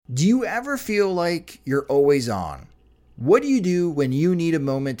Do you ever feel like you're always on? What do you do when you need a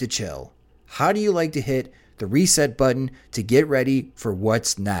moment to chill? How do you like to hit the reset button to get ready for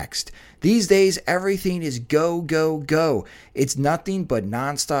what's next? These days, everything is go, go, go. It's nothing but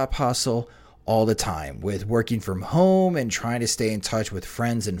nonstop hustle all the time, with working from home and trying to stay in touch with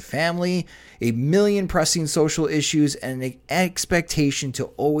friends and family, a million pressing social issues, and an expectation to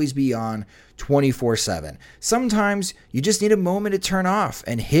always be on 24/7. Sometimes you just need a moment to turn off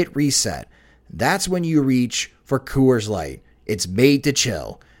and hit reset. That's when you reach for Coors Light. It's made to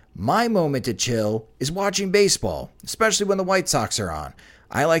chill. My moment to chill is watching baseball, especially when the White Sox are on.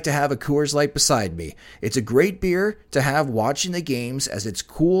 I like to have a Coors Light beside me. It's a great beer to have watching the games, as it's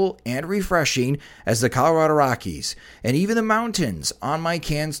cool and refreshing as the Colorado Rockies. And even the mountains on my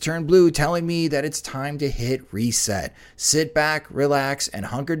cans turn blue, telling me that it's time to hit reset. Sit back, relax, and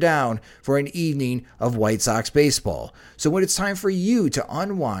hunker down for an evening of White Sox baseball. So when it's time for you to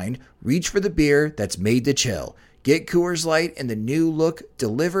unwind, reach for the beer that's made to chill. Get Coors Light in the new look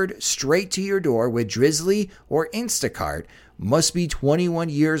delivered straight to your door with Drizzly or Instacart. Must be 21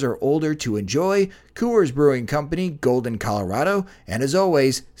 years or older to enjoy. Coors Brewing Company, Golden, Colorado. And as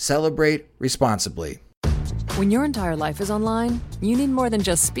always, celebrate responsibly. When your entire life is online, you need more than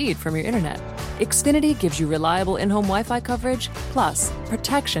just speed from your internet. Xfinity gives you reliable in-home Wi-Fi coverage, plus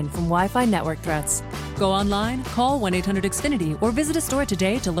protection from Wi-Fi network threats. Go online, call 1-800-XFINITY, or visit a store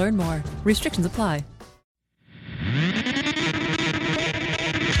today to learn more. Restrictions apply.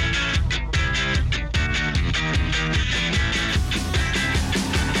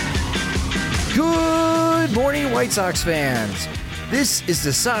 Good morning, White Sox fans. This is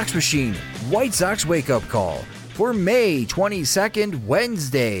the Sox Machine White Sox wake-up call for May 22nd,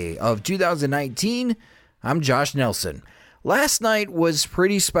 Wednesday of 2019. I'm Josh Nelson. Last night was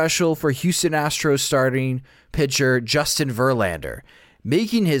pretty special for Houston Astros starting pitcher Justin Verlander.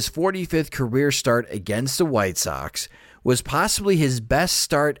 Making his 45th career start against the White Sox was possibly his best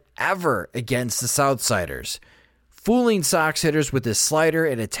start ever against the Southsiders. Fooling Sox hitters with his slider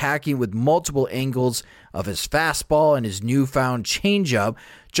and attacking with multiple angles of his fastball and his newfound changeup,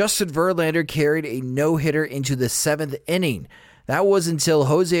 Justin Verlander carried a no-hitter into the 7th inning. That was until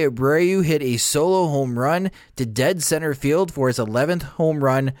Jose Abreu hit a solo home run to dead center field for his 11th home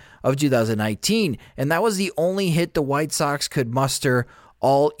run of 2019, and that was the only hit the White Sox could muster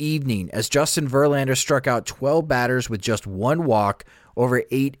all evening, as Justin Verlander struck out 12 batters with just one walk over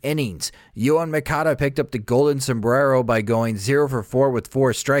 8 innings. Yoan Moncada picked up the golden sombrero by going 0 for 4 with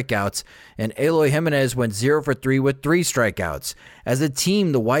 4 strikeouts, and Eloy Jimenez went 0 for 3 with 3 strikeouts. As a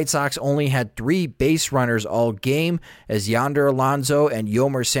team, the White Sox only had 3 base runners all game, as Yonder Alonso and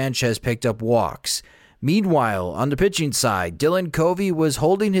Yomer Sanchez picked up walks. Meanwhile, on the pitching side, Dylan Covey was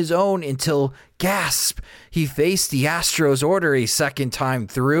holding his own until, gasp, he faced the Astros order a second time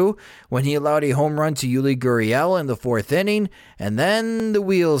through when he allowed a home run to Yuli Gurriel in the 4th inning, and then the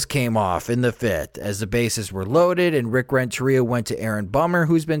wheels came off in the 5th as the bases were loaded and Rick Renteria went to Aaron Bummer,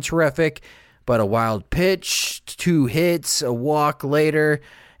 who's been terrific, but a wild pitch, 2 hits, a walk later,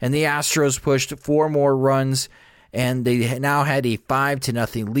 and the Astros pushed 4 more runs, and they now had a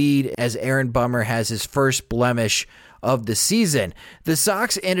 5-0 lead as Aaron Bummer has his first blemish of the season. The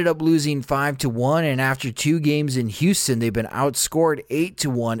Sox ended up losing 5-1, and after 2 games in Houston, they've been outscored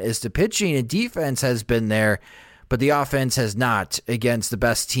 8-1 as the pitching and defense has been there, but the offense has not against the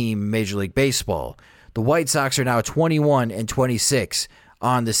best team in Major League Baseball. The White Sox are now 21-26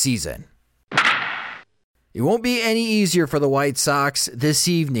 on the season. It won't be any easier for the White Sox this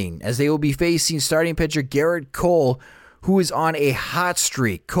evening, as they will be facing starting pitcher Gerrit Cole, who is on a hot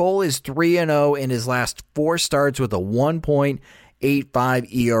streak. Cole is 3-0 in his last 4 starts with a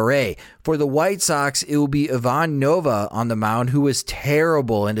 1.85 ERA. For the White Sox, it will be Ivan Nova on the mound, who was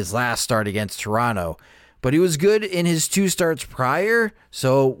terrible in his last start against Toronto. But he was good in his 2 starts prior,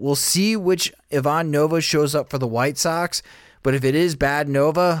 so we'll see which Ivan Nova shows up for the White Sox. But if it is bad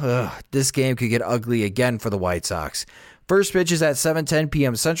Nova, this game could get ugly again for the White Sox. First pitch is at 7:10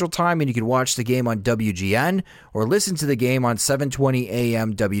 p.m. Central Time, and you can watch the game on WGN or listen to the game on 7:20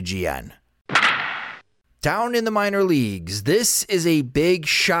 a.m. WGN. Down in the minor leagues, this is a big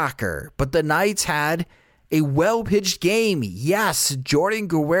shocker, but the Knights had a well-pitched game. Yes, Jordan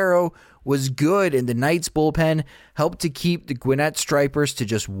Guerrero was good, and the Knights bullpen helped to keep the Gwinnett Stripers to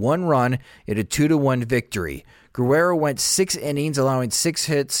just 1 run in a 2-1 victory. Guerrero went 6 innings, allowing 6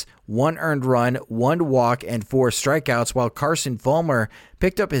 hits, 1 earned run, 1 walk, and 4 strikeouts, while Carson Fulmer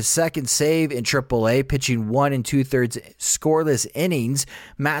picked up his second save in AAA, pitching 1 2/3 scoreless innings.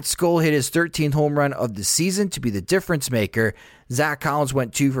 Matt Skoll hit his 13th home run of the season to be the difference maker. Zach Collins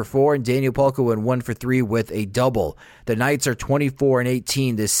went 2 for 4, and Daniel Polka went 1 for 3 with a double. The Knights are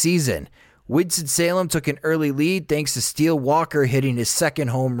 24-18 this season. Winston-Salem took an early lead thanks to Steele Walker hitting his second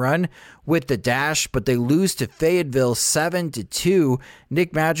home run with the dash, but they lose to Fayetteville 7-2.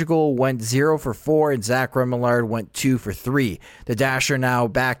 Nick Madrigal went 0 for 4, and Zach Remillard went 2 for 3. The Dash are now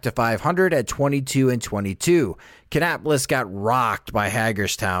back to 500 at 22-22. Kannapolis got rocked by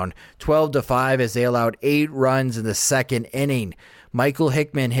Hagerstown 12-5 as they allowed 8 runs in the second inning. Michael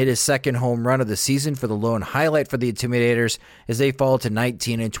Hickman hit his second home run of the season for the lone highlight for the Intimidators as they fall to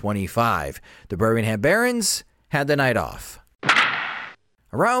 19-25. The Birmingham Barons had the night off.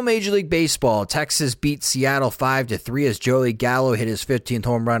 Around Major League Baseball, Texas beat Seattle 5-3 as Joey Gallo hit his 15th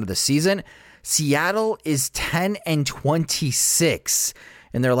home run of the season. Seattle is 10-26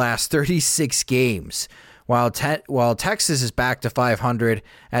 in their last 36 games, while Texas is back to 500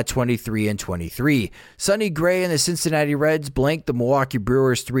 at 23-23. Sonny Gray and the Cincinnati Reds blanked the Milwaukee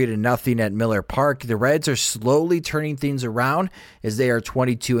Brewers 3-0 at Miller Park. The Reds are slowly turning things around as they are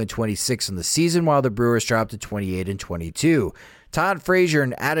 22-26 in the season, while the Brewers drop to 28-22. Todd Frazier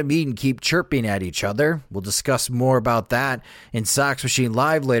and Adam Eaton keep chirping at each other. We'll discuss more about that in Sox Machine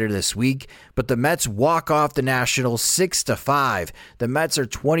Live later this week. But the Mets walk off the Nationals 6-5. The Mets are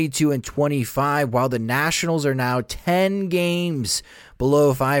 22-25, while the Nationals are now 10 games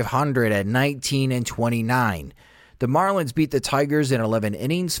below 500 at 19-29. The Marlins beat the Tigers in 11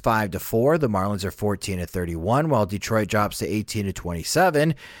 innings, 5-4. The Marlins are 14-31, while Detroit drops to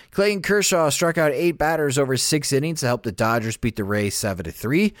 18-27. Clayton Kershaw struck out 8 batters over 6 innings to help the Dodgers beat the Rays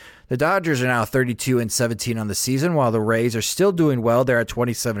 7-3. The Dodgers are now 32-17 on the season, while the Rays are still doing well. They're at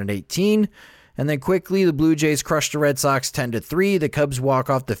 27-18. And then quickly, the Blue Jays crushed the Red Sox 10-3. The Cubs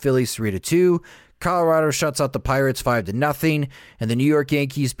walk off the Phillies 3-2. Colorado shuts out the Pirates 5-0, and the New York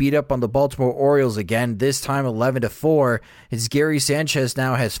Yankees beat up on the Baltimore Orioles again, this time 11-4, as Gary Sanchez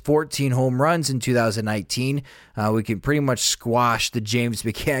now has 14 home runs in 2019. We can pretty much squash the James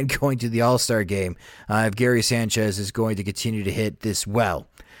McCann going to the All-Star game if Gary Sanchez is going to continue to hit this well.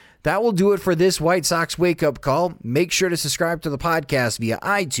 That will do it for this White Sox wake-up call. Make sure to subscribe to the podcast via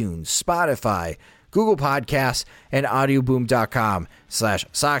iTunes, Spotify, Google Podcasts, and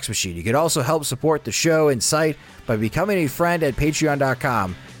audioboom.com/Sox Machine. You can also help support the show and site by becoming a friend at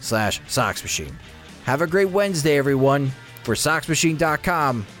patreon.com/Sox Machine. Have a great Wednesday, everyone. For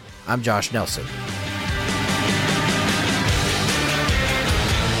SoxMachine.com, I'm Josh Nelson.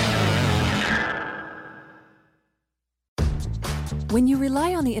 When you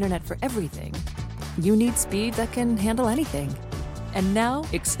rely on the internet for everything, you need speed that can handle anything. And now,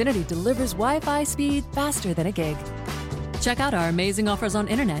 Xfinity delivers Wi-Fi speed faster than a gig. Check out our amazing offers on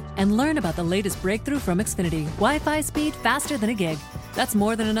internet and learn about the latest breakthrough from Xfinity. Wi-Fi speed faster than a gig. That's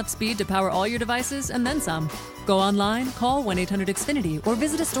more than enough speed to power all your devices and then some. Go online, call 1-800-XFINITY, or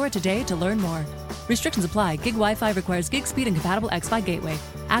visit a store today to learn more. Restrictions apply. Gig Wi-Fi requires gig speed and compatible X-Fi gateway.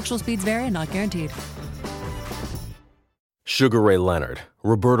 Actual speeds vary and not guaranteed. Sugar Ray Leonard,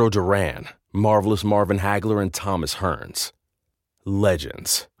 Roberto Duran, Marvelous Marvin Hagler, and Thomas Hearns.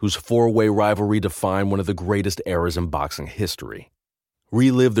 Legends, whose four-way rivalry defined one of the greatest eras in boxing history.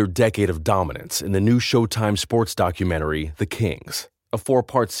 Relive their decade of dominance in the new Showtime sports documentary, The Kings, a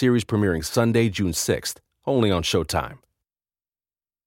 4-part series premiering Sunday, June 6th, only on Showtime.